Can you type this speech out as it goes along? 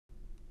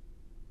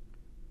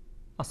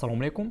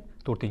Assalomu alaykum.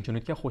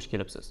 4-unitga xush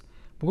kelibsiz.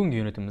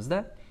 Bugungi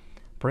unitimizda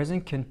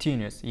present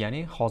continuous,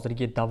 ya'ni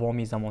hozirgi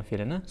davomiy zamon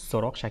fe'lini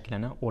so'roq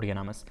shaklini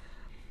o'rganamiz.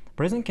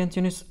 Present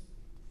continuous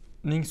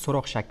ning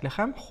so'roq shakli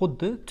ham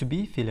xuddi to be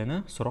fe'lini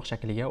so'roq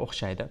shakliga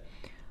o'xshaydi.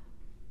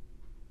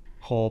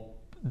 Xo'p,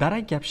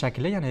 darak gap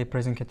shakli, ya'ni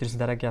present continuous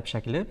darak gap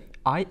shakli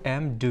I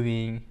am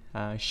doing,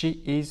 she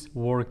is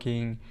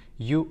working,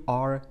 you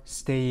are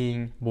staying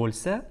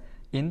bo'lsa,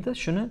 endi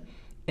shuni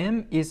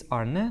am is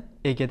are ni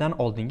egadan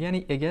oldingi,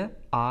 ya'ni ega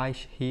I,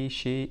 he,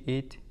 she,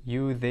 it,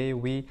 you, they,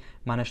 we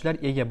mana shular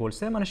ega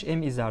bo'lsa, mana shu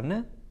am is are ni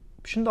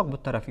shundoq bu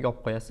tarafiga olib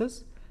qo'yasiz.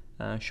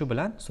 Shu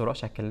bilan so'roq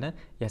shaklini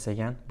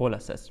yasagan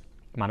bo'lasiz.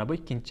 Mana bu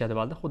ikkinchi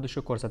jadvalda xuddi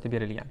shu ko'rsatib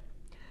berilgan.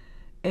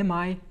 Am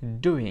I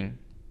doing?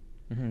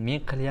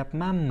 Men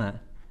qilyapmanmi?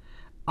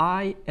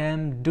 I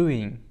am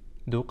doing.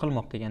 Do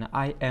qilmoq degani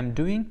I am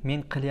doing,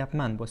 men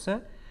qilyapman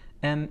bo'lsa,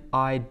 am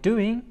I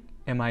doing?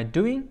 Am I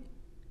doing?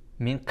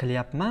 Men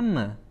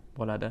qilyapmanmi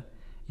bo'ladi.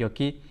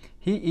 Yoki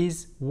he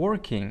is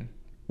working.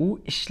 U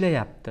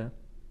ishlayapti.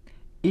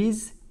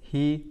 Is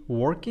he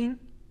working?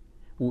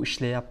 U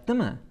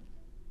ishlayaptimi?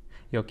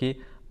 Yoki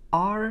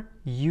are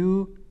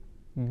you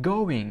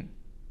going?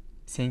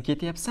 Sen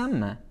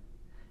ketyapsanmi?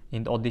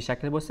 Endi oddiy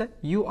shakli bo'lsa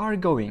you are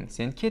going.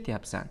 Sen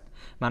ketyapsan.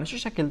 Mana shu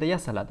shaklda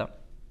yasaladi.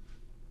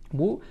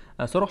 Bu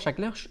so'roq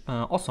shakli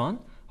oson.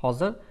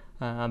 Hozir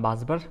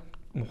ba'zi bir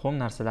muhim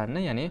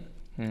narsalarni, ya'ni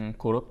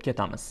ko'rib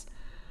ketamiz.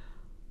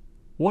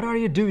 What are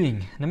you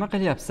doing? Nima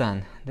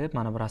qilyapsan? deb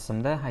mana bu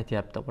rasmda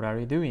aytayapti. What are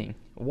you doing?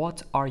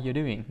 What are you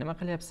doing? Nima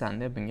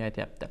qilyapsan deb bunga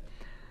aytayapti.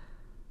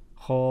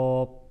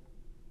 Xo'p,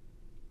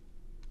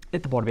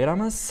 e'tibor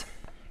beramiz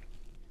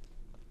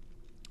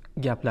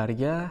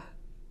gaplarga.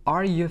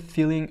 Are you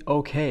feeling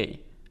okay?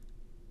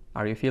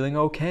 Are you feeling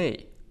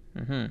okay?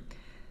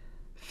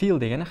 Feel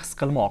degani his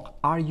qilmoq.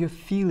 Are you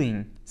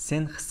feeling?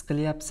 Sen his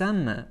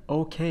qilyapsanmi?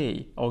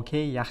 Okay.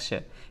 Okay,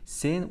 yaxshi.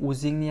 Sen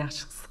o'zingni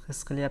yaxshi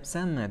his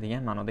qilyapsanmi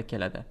degan ma'noda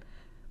keladi.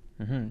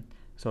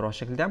 So'roq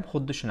shaklida ham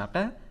xuddi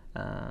shunaqa,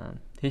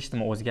 hech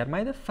nima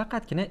o'zgarmaydi,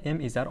 faqatgina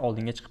am is are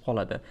oldinga chiqib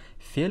qoladi.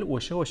 Fe'l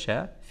o'sha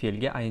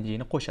fe'lga ing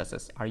ni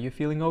qo'shasiz. Are you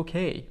feeling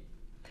okay?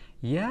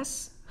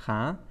 Yes,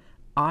 ha.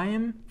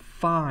 I'm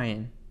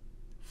fine.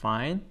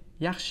 Fine,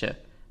 yaxshi.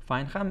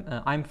 Fine ham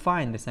I'm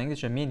fine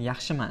desangiz, men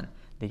yaxshiman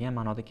degan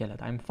ma'noda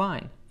keladi. I'm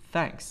fine.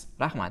 Thanks.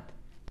 Rahmat.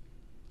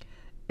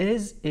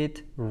 Is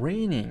it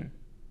raining?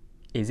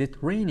 Is it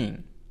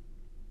raining?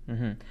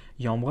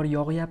 Yomg'ir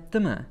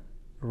yog'yaptimi?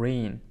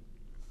 Rain.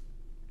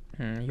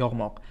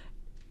 Yog'moq.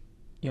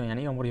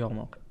 Ya'ni yomg'ir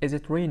yog'moq. Is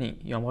it raining?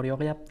 Yomg'ir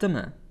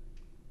yog'yaptimi?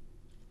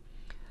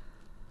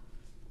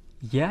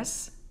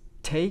 Yes,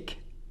 take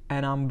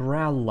an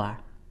umbrella.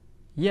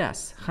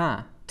 Yes,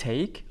 ha,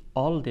 take,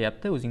 ol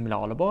deyapti, o'zing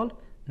bilan olib ol.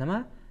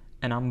 Nima?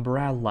 An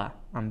umbrella.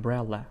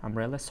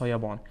 Umbrella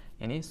soyabon.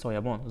 Ya'ni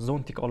soyabon,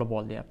 zontik olib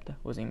ol deyapti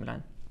o'zing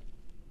bilan.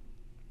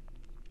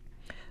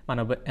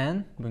 Mana bu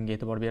an, bunga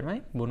e'tibor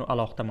bermang. Buni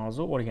alohida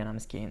mavzu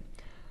o'rganamiz keyin.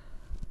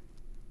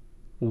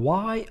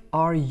 Why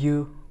are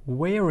you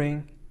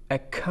wearing a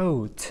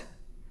coat?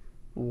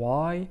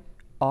 Why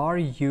are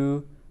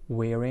you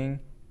wearing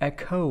a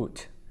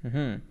coat?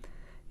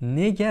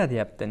 Nega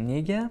deyapti.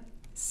 Nega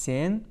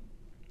sen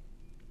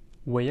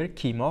wear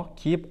kiymoq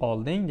kiyib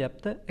olding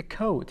deyapti. A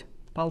coat,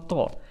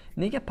 palto.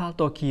 Nega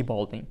palto kiyib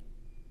olding?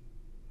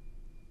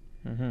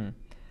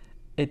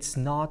 It's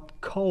not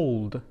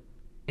cold.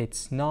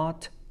 It's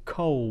not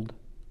cold.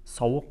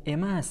 Sovuq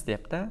emas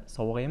deyapti.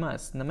 Sovuq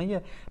emas.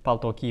 Nimaga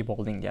palto kiyib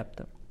olding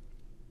deyapti.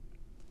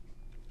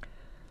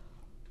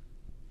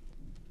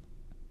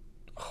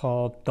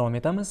 Xo'p, davom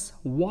etamiz.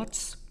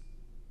 What's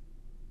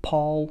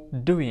Paul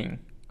doing?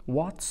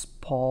 What's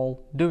Paul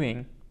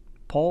doing?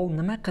 Paul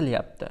nima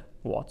qilyapti?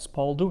 What's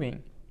Paul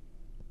doing?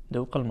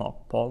 Do qilmoq.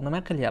 Paul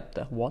nima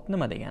qilyapti? What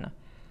nima degani?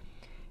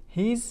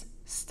 He's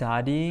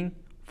studying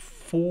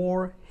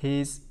for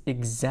his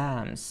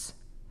exams.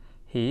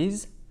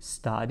 He's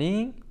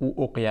studying, u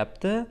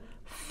o'qiyapti,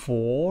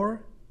 for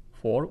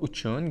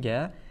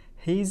uchunga,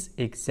 his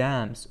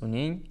exams,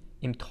 uning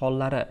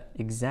imtihonlari.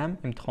 Exam,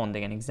 imtihon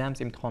degani, exams,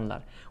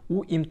 imtihonlar.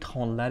 U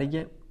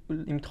imtihonlari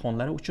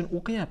uchun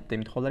o'qiyapti,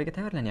 imtihonlarga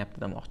tayyorlanyapti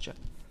demoqchi.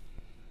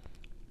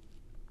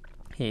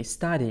 He is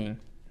studying.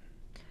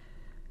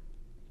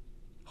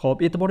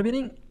 Xo'p, e'tibor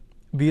bering.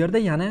 Bu yerda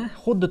yana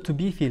xuddi to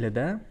be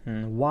fe'lida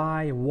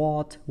why,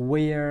 what,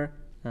 where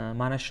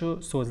mana shu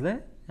so'zlar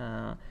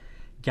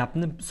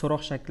gapni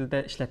so'roq shaklida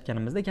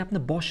ishlatganimizda gapni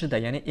boshida,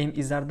 ya'ni am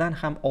is are dan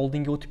ham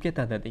oldinga o'tib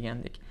ketadi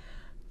degandik.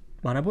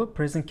 Mana bu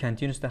present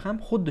continuous da ham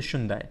xuddi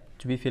shunday.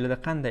 To be fe'lida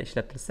qanday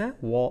ishlatilsa,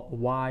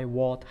 why,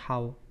 what,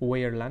 how,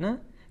 where lani,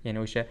 ya'ni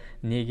o'sha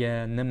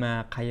nega, nima,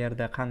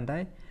 qayerda,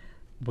 qanday,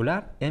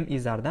 bular am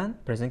is are dan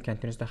present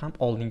continuous da ham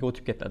oldinga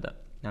o'tib ketadi.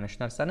 Yana shu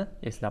narsani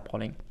eslab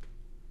qoling.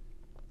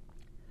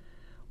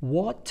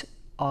 What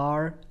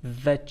are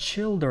the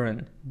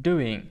children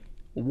doing?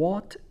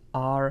 What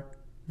are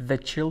the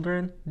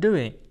children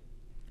doing?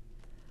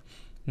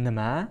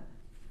 Nima?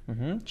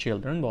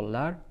 Children,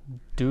 bolalar.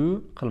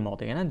 Do qilmoq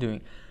degani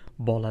doing.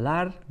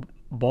 Bolalar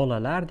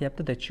bolalar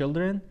deyapti, the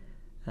children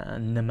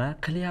nima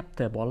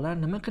qilyapti? Bolalar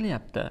nima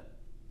qilyapti?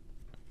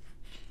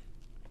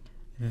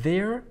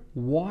 They're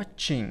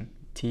watching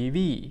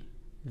TV.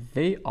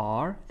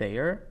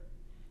 They're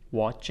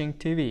watching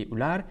TV.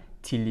 Ular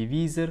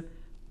televizor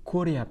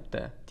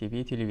ko'ryapti.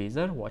 TV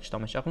televizor, watch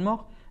tomosha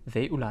qilmoq.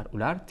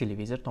 Ular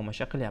televizor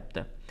tomosha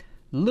qilyapti.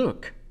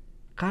 Look,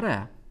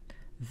 qara.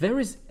 There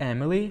is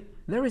Emily.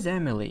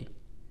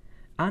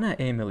 Ana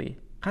Emily.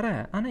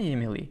 Qara, ana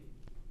Emily.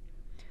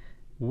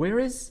 Where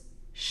is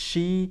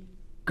she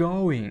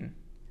going?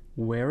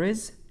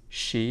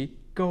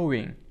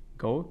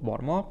 Go,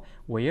 bormoq.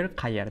 Where,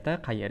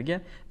 qayerda,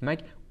 qayerga.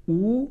 Demak,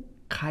 u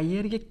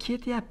qayerga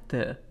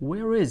ketyapti?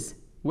 Where is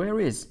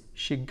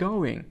she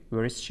going?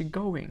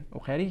 U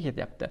qayerga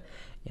ketyapti?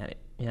 Ya'ni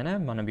yana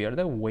mana bu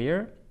yerda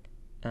where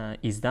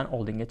isdan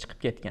oldinga chiqib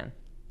ketgan.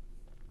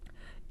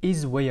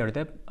 Is where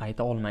deb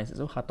ayta olmaysiz,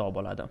 u xato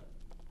bo'ladi.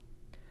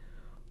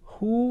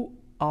 Who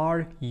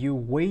are you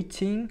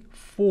waiting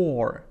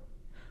for?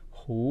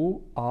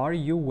 Who,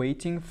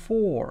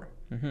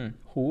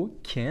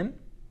 kim?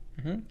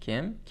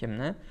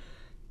 Kimni?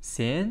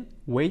 Sen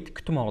wait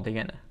kutmoq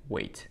degani.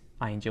 Wait.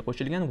 ing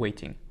qo'shilgan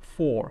waiting.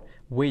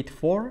 Wait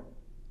for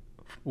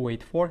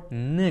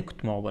ni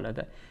kutmoq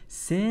bo'ladi.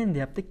 Sen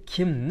deyapti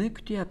kimni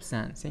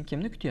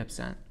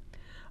kutyapsan?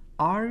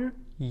 Are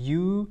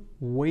you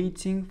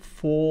waiting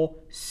for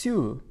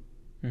Sue?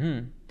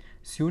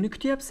 Sue'ni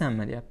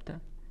kutyapsanmi deyapti.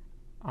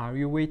 Are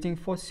you waiting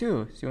for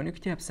Sue? Sue'ni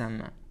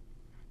kutyapsanmi?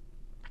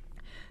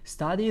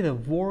 Study the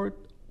word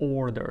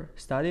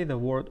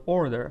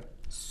order.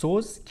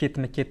 So'z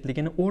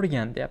ketma-ketligini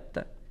o'rgan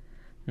deyapti.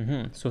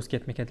 So'z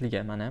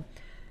ketma-ketligi mana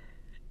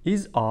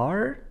is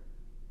are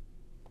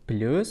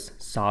plus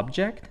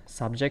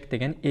subject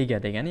degan ega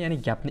degani,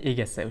 ya'ni gapni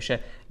egasi, o'sha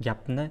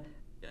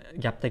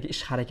gapdagi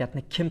ish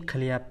harakatni kim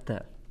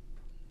qilyapti?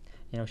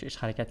 Ya'ni o'sha ish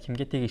harakat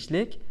kimga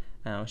tegishlik?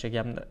 O'sha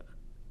gapni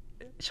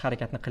ish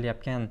harakatni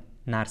qilyapgan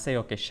narsa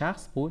yoki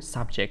shaxs bu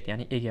subject,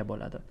 ya'ni ega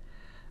bo'ladi.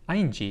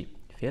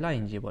 Fe'l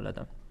ing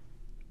bo'ladi.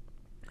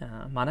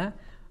 Mana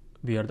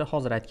bu yerda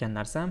hozir aytgan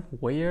narsam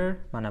where,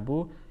 mana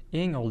bu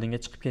eng oldinga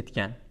chiqib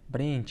ketgan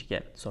birinchiga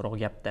so'roq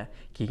gapda.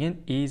 Keyin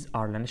is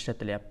arlarni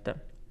ishlatilyapti.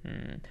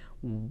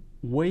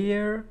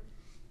 Where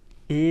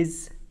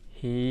is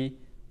he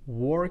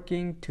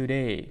working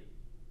today?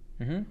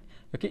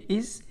 Okay,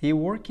 is he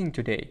working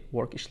today?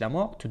 Work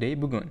ishlamoq, today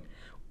bugun.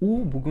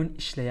 U bugun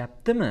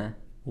ishlayaptimi?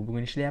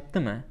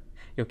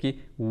 Yoki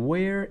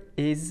where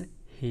is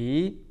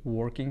he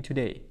working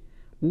today?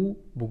 U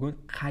bugun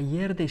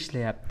qayerda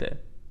ishlayapti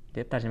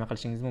deb tarjima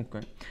qilishingiz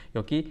mumkin.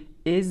 Yoki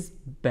is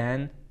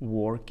Ben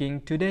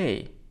working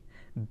today?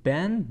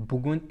 Ben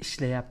bugun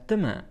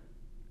ishlayaptimi?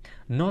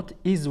 Not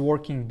is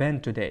working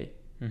Ben today.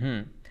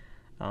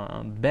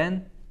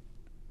 Ben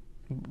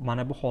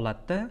mana bu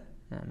holatda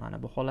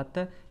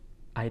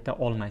ayta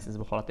olmaysiz,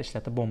 bu holatda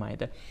ishlatib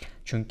bo'lmaydi.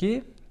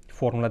 Chunki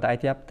formulada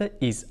aytayapti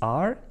is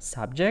are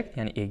subject,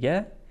 ya'ni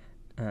ega,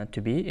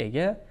 to be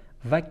ega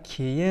va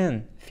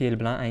keyin fe'l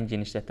bilan ing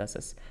ni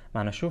ishlatasiz.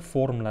 Mana shu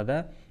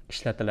formulada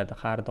ishlatiladi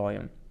har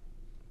doim.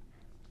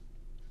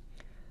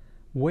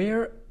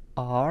 Where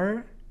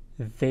are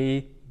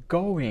they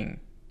going?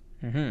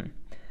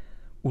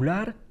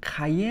 Ular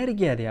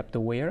qayerga deyapti.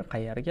 Where,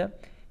 qayerga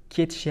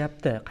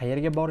ketishyapti,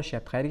 qayerga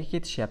borishyapti, qayerga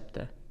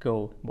ketishyapti.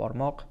 Go,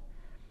 bormoq.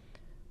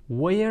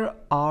 Where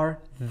are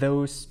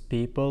those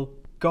people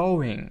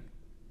going?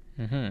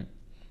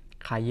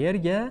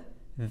 Qayerga?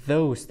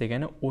 Those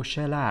degani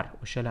o'shalar,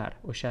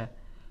 o'sha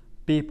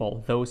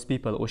people, those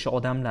people, o'sha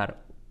odamlar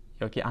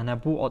yoki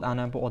ana bu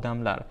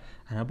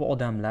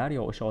odamlar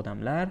yo o'sha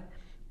odamlar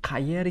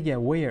qayerga,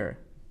 where,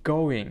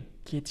 going,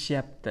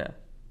 ketishyapti.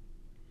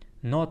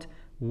 Not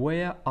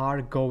where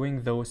are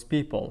going those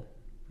people.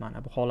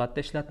 Mana bu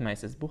holatda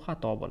ishlatmaysiz, bu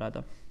xato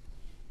bo'ladi.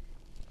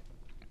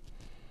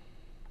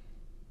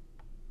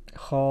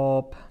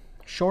 Xo'p,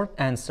 short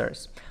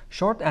answers,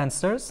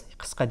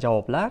 qisqa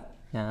javoblar.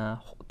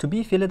 To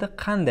be fe'lida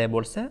qanday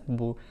bo'lsa,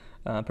 bu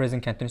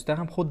present continuousda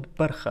ham xuddi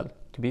bir xil.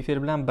 To be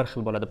fe'l bilan bir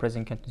xil bo'ladi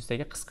present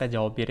continuousdagi qisqa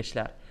javob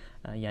berishlar.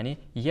 Ya'ni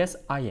yes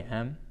I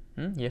am,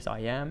 yes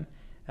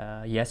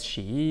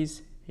she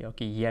is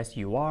yoki yes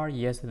you are,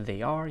 yes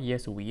they are,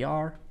 yes we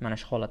are. Mana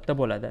shu holatda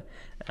bo'ladi.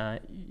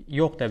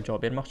 Yo'q deb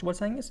javob bermoqchi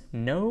bo'lsangiz,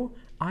 no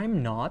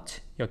I'm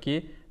not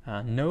yoki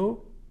no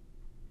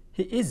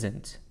he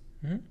isn't.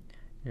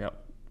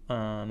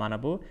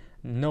 Mana bu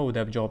no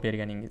deb javob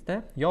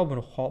berganingizda yo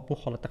bu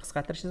holatda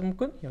qisqartirishingiz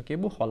mumkin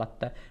yoki bu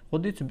holatda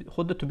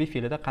xuddi to be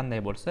fe'lida qanday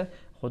bo'lsa,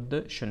 xuddi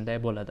shunday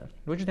bo'ladi.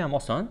 Bu juda ham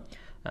oson.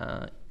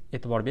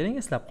 E'tibor bering,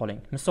 eslab qoling.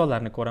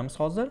 Misollarni ko'ramiz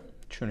hozir.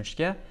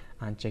 Tushunishga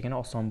anchagina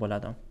oson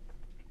bo'ladi.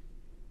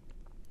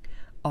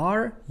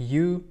 Are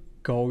you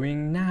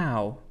going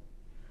now?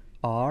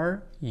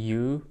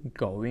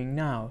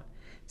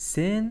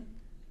 Sen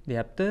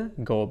deyapti,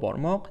 go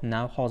bormoq,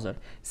 now hozir.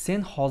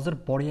 Sen hozir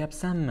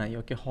boryapsanmi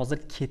yoki hozir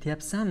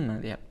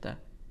ketyapsanmi deyapti.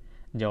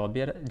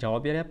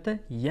 Javob beryapti,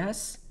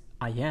 yes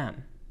I am.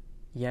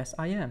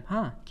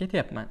 Ha,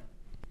 ketyapman.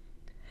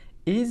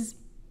 Is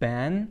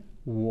Ben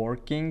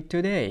working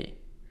today?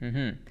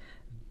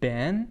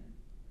 Ben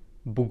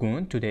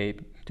bugun,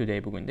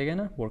 today bugun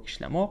degani work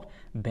ishlamoq.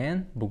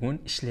 Ben bugun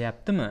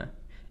ishlayaptimi?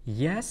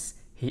 Yes,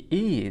 he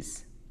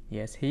is.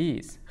 Yes, he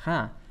is.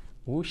 Ha,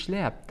 u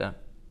ishlayapti.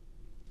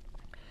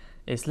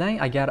 Eslang,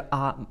 agar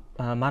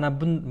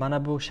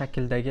mana bu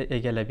shakldagi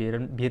egalab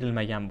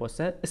berilmagan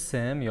bo'lsa,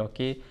 ism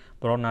yoki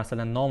biror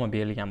narsalar nomi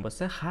berilgan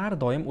bo'lsa, har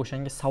doim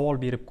o'shanga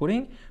savol berib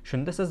ko'ring.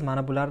 Shunda siz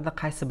mana bularda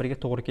qaysi biriga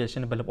to'g'ri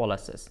kelishini bilib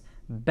olasiz.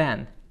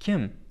 Ben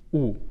kim?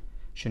 U.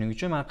 Shuning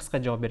uchun men qisqa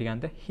javob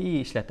berganda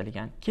he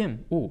ishlatilgan. Kim?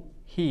 U.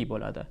 He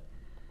bo'ladi.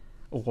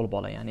 O'g'il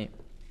bola, ya'ni.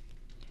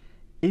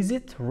 Is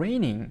it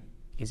raining?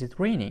 Is it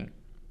raining?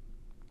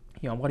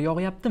 Yomg'ir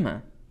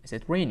yog'yaptimi? Is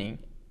it raining?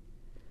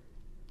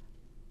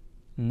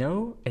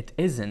 No, it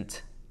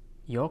isn't.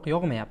 Yo'q,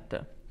 yog'mayapti.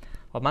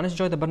 Hop, mana shu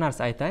joyda bir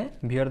narsa aytay.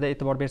 Bu yerda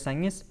e'tibor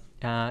bersangiz,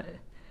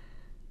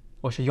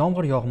 o'sha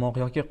yomg'ir yog'moq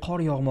yoki qor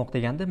yog'moq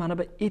deganda mana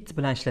bu it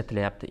bilan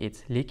ishlatilyapti,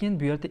 it. Lekin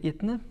bu yerda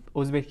itni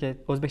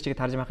o'zbekchaga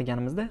tarjima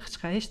qilganimizda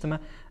hech nima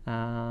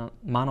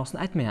ma'nosini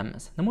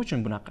aytmayapmiz. Nima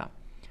uchun bunaqa?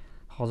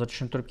 Hozir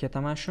tushuntirib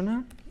ketaman shuni.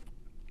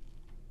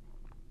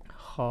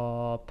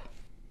 Xo'p.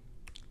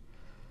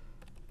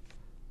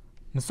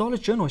 Misol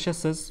uchun o'sha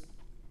siz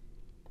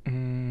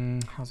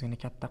hozirgina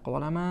katta qilib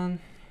olaman.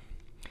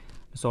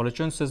 Misol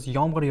uchun siz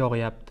yomg'ir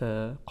yog'yapti,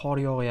 qor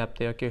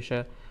yog'yapti yoki o'sha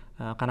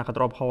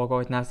qanaqadir ob-havoga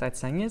oid narsa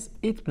aytsangiz,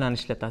 it bilan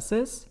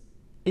ishlatasiz.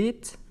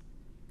 It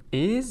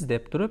is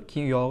deb turib,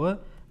 keyin yog'i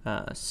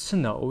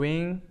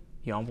snowing,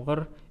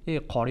 yomg'ir,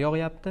 qor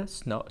yog'yapti.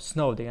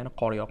 Snow degani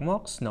qor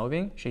yog'moq,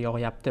 snowing o'sha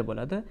yog'yapti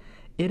bo'ladi.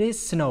 It is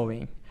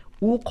snowing.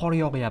 U qor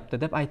yog'yapti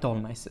deb ayta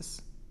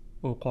olmaysiz.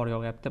 U qor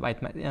yog'yapti deb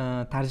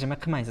tarjima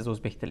qilmaysiz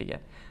o'zbek tiliga.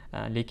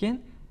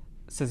 Lekin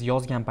siz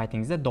yozgan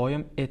paytingizda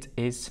doim it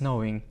is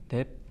snowing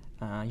deb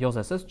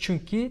yozasiz,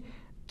 chunki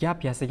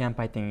gap yasagan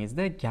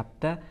paytingizda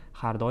gapda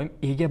har doim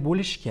ega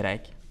bo'lish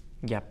kerak.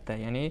 Gapda,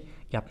 ya'ni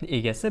gapning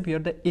egasi bu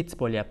yerda it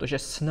bo'lyapti. O'sha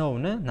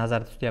snowni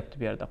nazarda tutyapti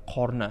bu yerda,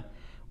 qorni.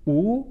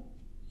 U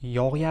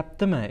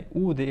yog'yaptimi?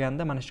 U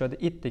deganda mana shu yerda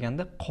it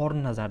deganda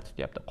qorni nazarda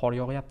tutyapti. Qor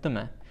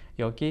yog'yaptimi?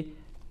 Yoki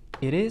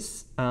it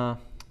is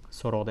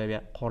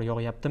so'roqda qor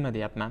yog'yaptimi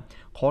deyapman.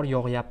 Qor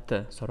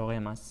yog'yapti, so'roq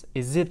emas.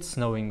 Is it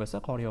snowing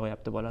bo'lsa qor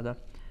yog'yapti bo'ladi.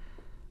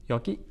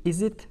 Yoki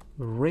is it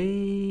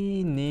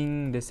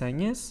raining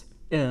desangiz,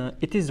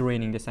 it is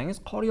raining desangiz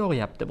qor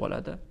yog'yapti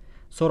bo'ladi.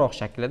 So'roq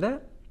shaklida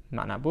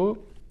mana bu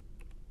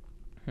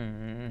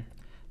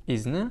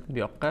isni bu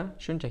yoqqa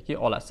shunchaki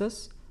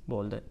olasiz,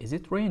 bo'ldi. Is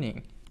it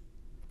raining?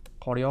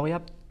 Qor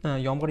yog'yapti,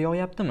 yomg'ir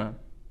yog'yaptimi?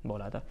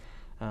 Bo'ladi.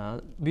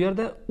 Bu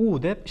yerda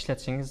u deb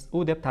ishlatishingiz,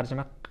 u deb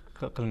tarjima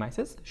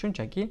qilmaysiz,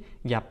 shunchaki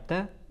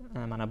gapda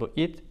mana bu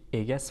it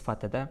ega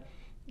sifatida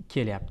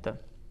kelyapti.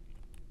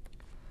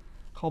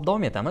 Xo'p,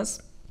 davom etamiz.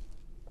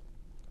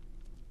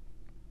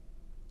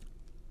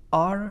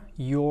 Are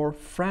your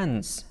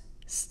friends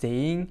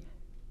staying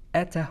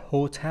at a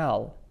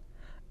hotel?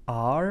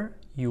 Are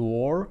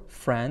your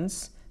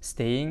friends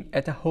staying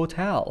at a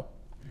hotel?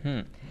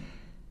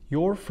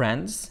 Your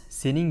friends,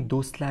 sening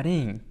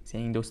do'stlaring,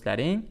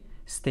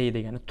 stay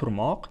degani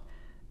turmoq,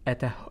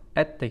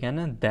 at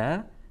degani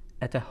da,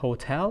 at a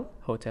hotel,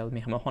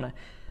 mehmonxona.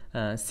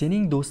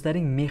 Sening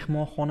do'stlaring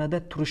mehmonxonada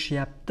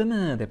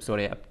turishyaptimi deb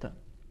so'rayapti.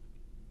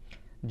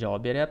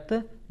 Javob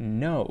beryapti.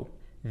 No,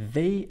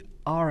 they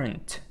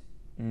aren't.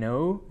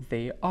 No,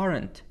 they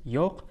aren't.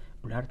 Yo'q,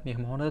 ular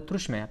mehmonxonada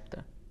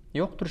turishmayapti.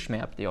 Yo'q,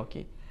 turishmayapti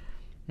yoki.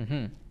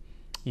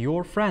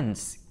 Your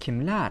friends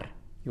kimlar?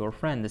 Your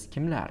friends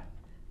kimlar?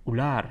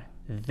 Ular,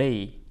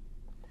 they.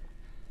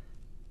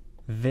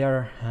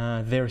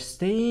 They're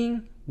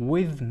staying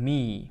with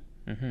me.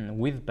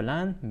 With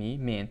bilan me,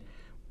 men.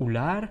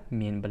 Ular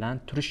men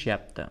bilan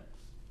turishyapti.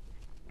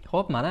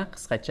 Xo'p, mana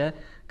qisqacha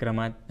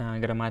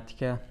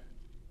gramatika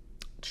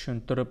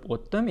tushuntirib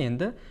o'tdim.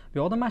 Endi bu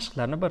yoqda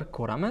mashqlarni bir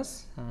ko'ramiz.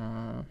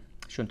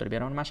 Tushuntirib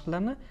beraman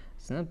mashqlarni.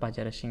 Sizni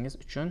bajarishingiz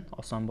uchun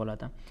oson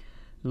bo'ladi.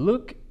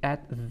 Look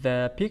at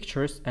the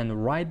pictures and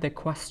write the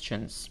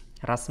questions.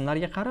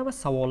 Rasmlarga qara va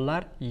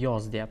savollar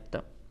yoz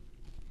deyapti.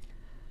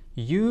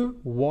 You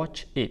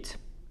watch it.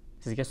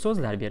 Sizga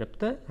so'zlar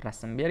beribdi,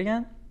 rasm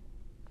bergan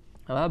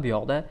va bu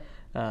yoqda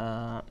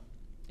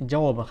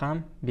javobi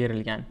ham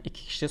berilgan.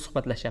 Ikki kishi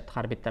suhbatlashyapti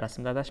har bitta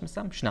rasmda,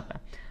 adashmasam shunaqa.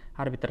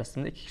 Har bitta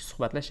rasmda ikki kishi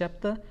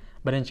suhbatlashyapti.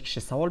 Birinchi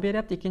kishi savol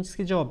beryapti,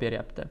 ikkinchisiga javob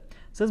beryapti.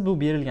 Siz bu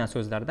berilgan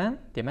so'zlardan,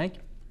 demak,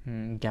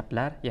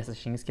 gaplar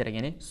yasashingiz kerak,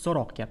 ya'ni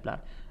so'roq gaplar.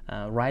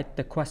 Write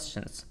the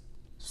questions.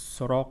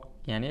 So'roq,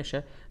 ya'ni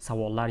o'sha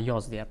savollar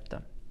yoz deyapti.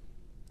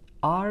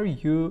 Are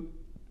you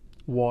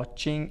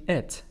watching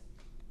it?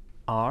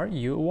 Are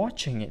you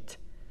watching it?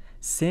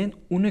 Sen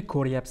uni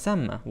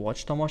ko'ryapsanmi?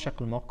 Watch tomosha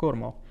qilmoq,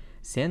 ko'rmoq.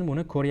 Sen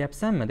buni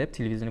ko'ryapsanmi deb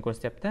televizorni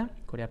ko'rsatyapti.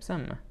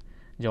 Ko'ryapsanmi?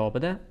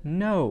 Javobida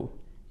no,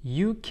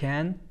 you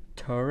can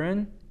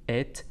turn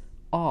it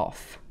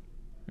off.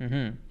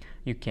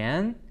 You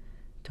can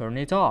turn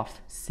it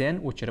off.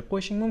 Sen o'chirib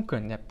qo'yishing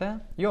mumkin deyapti.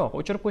 Yo'q,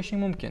 o'chirib qo'yishing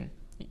mumkin.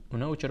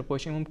 Uni o'chirib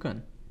qo'yishing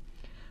mumkin.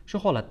 Shu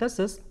holatda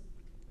siz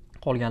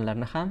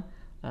qolganlarni ham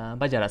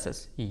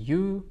bajarasiz.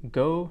 You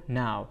go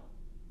now.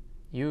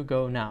 You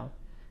go now.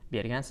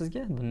 Bergan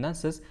sizga. Bundan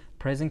siz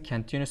present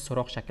continuous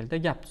so'roq shaklida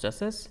gap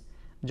tuzasiz.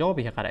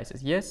 Javobiga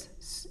qaraysiz. Yes,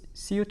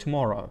 see you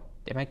tomorrow.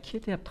 Demak,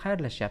 ketyapti,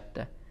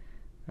 xayrlashyapti.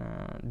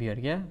 Bu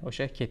yerga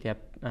o'sha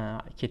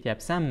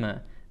ketyapsanmi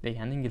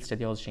deganni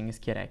inglizchada yozishingiz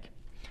kerak.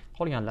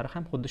 Qolganlari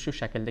ham xuddi shu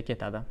shaklda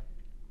ketadi.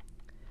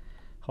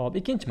 Xo'p,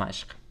 ikkinchi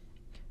mashq.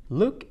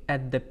 Look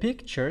at the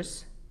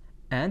pictures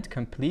and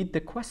complete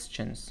the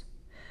questions.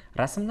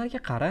 Rasmlarga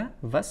qara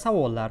va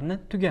savollarni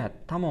tugat,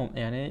 tamom,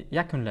 ya'ni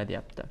yakunla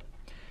deyapti.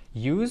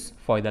 Use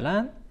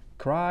foydalan,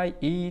 cry,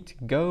 eat,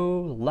 go,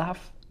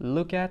 laugh,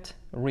 look at,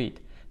 read.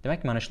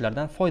 Demak, mana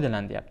shulardan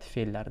foydalan deyapti,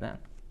 fe'llardan.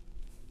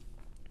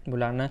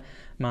 Bularni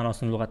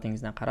ma'nosini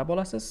lug'atingizdan qarab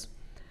olasiz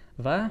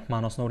va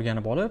ma'nosini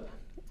o'rganib olib,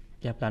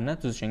 gaplarni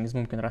tuzishingiz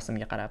mumkin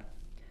rasmga qarab.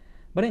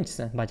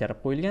 Birinchisi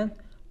bajarib qo'yilgan.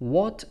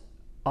 What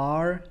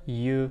are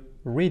you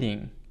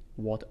reading?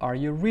 What are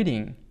you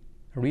reading?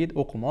 Read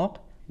o'qimoq,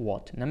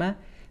 what nima?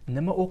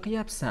 Nima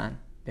o'qiyapsan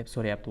deb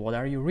so'rayapti. What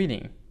are you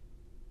reading?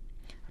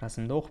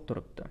 Rasmda o'qib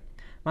turibdi.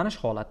 Mana shu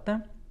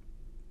holatda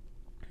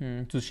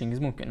tuzishingiz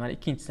mumkin. Mana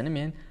ikkinchisini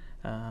men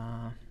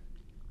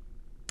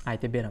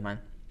aytib beraman.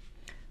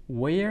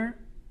 Where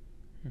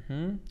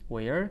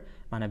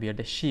mana bu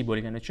yerda she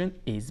bo'lgani uchun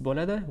is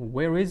bo'ladi.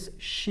 Where is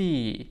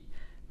she?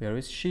 Where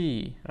is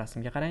she?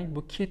 Rasmga qarang,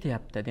 bu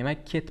ketyapti.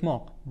 Demak,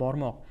 ketmoq,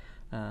 bormoq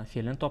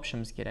fe'lini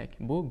topishimiz kerak.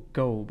 Bu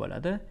go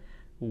bo'ladi.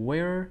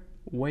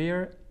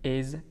 Where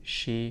is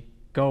she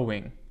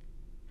going?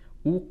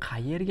 U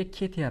qayerga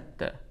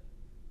ketyapti?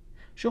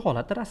 Shu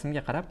holatda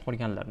rasmga qarab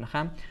qolganlarni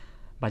ham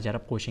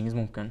bajarib qo'yishingiz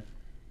mumkin.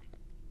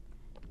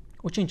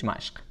 Uchinchi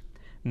mashq.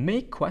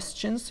 Make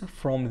questions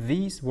from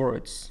these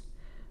words.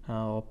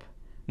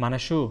 Mana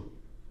shu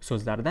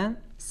so'zlardan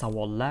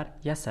savollar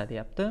yasa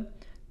deyapti.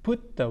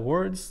 Put the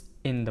words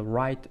in the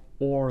right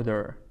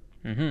order.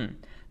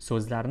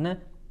 So'zlarni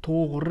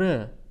to'g'ri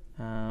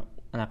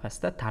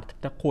anaqasida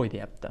tartibda qo'y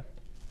deyapti.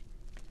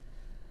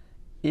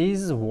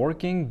 Is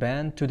working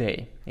band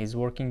today. Is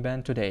working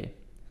band today.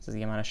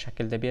 Sizga mana shu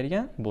shaklda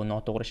bergan. Bu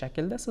noto'g'ri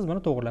shaklda. Siz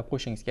buni to'g'rilab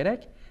qo'yishingiz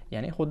kerak.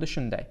 Ya'ni xuddi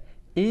shunday.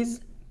 Is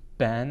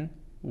band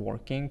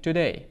working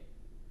today.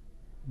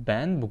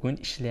 Band bugun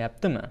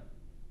ishlayaptimi?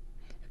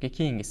 Yoki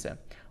keyingisi.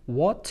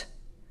 What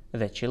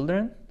the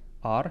children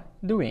are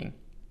doing.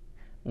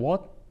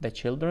 What the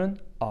children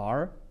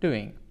are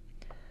doing.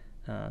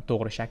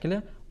 To'g'ri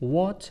shakli.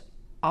 What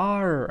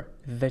are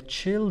the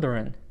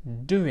children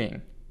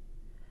doing?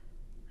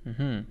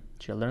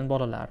 Children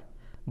bolalar.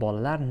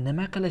 Bolalar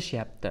nima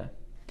qilishyapti?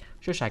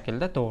 Shu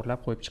shaklda to'g'rilab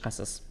qo'yib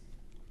chiqasiz.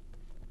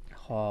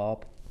 Xo'p.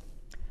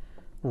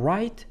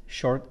 Write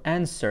short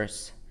answers.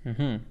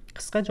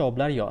 Qisqa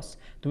javoblar yoz.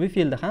 To be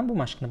fe'lda ham bu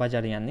mashqni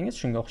bajarganingiz,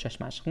 shunga o'xshash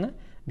mashqni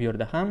bu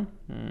yerda ham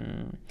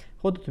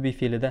xuddi to be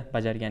fe'lida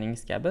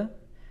bajarganingiz kabi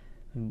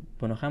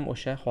buni ham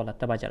o'sha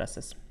holatda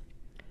bajarasiz.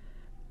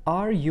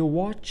 Are you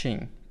watching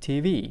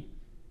TV?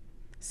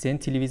 Sen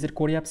televizor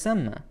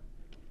ko'ryapsanmi?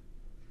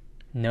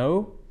 No,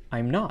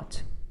 I'm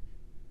not.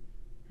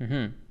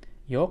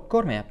 Yo'q,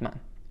 ko'rmayapman.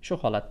 Shu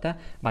holatda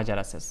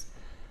bajarasiz.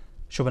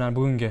 Shu bilan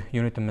bugungi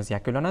unitimiz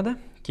yakunlanadi.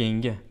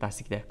 Keyingi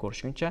darslikda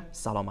ko'rishguncha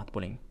salomat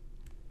bo'ling.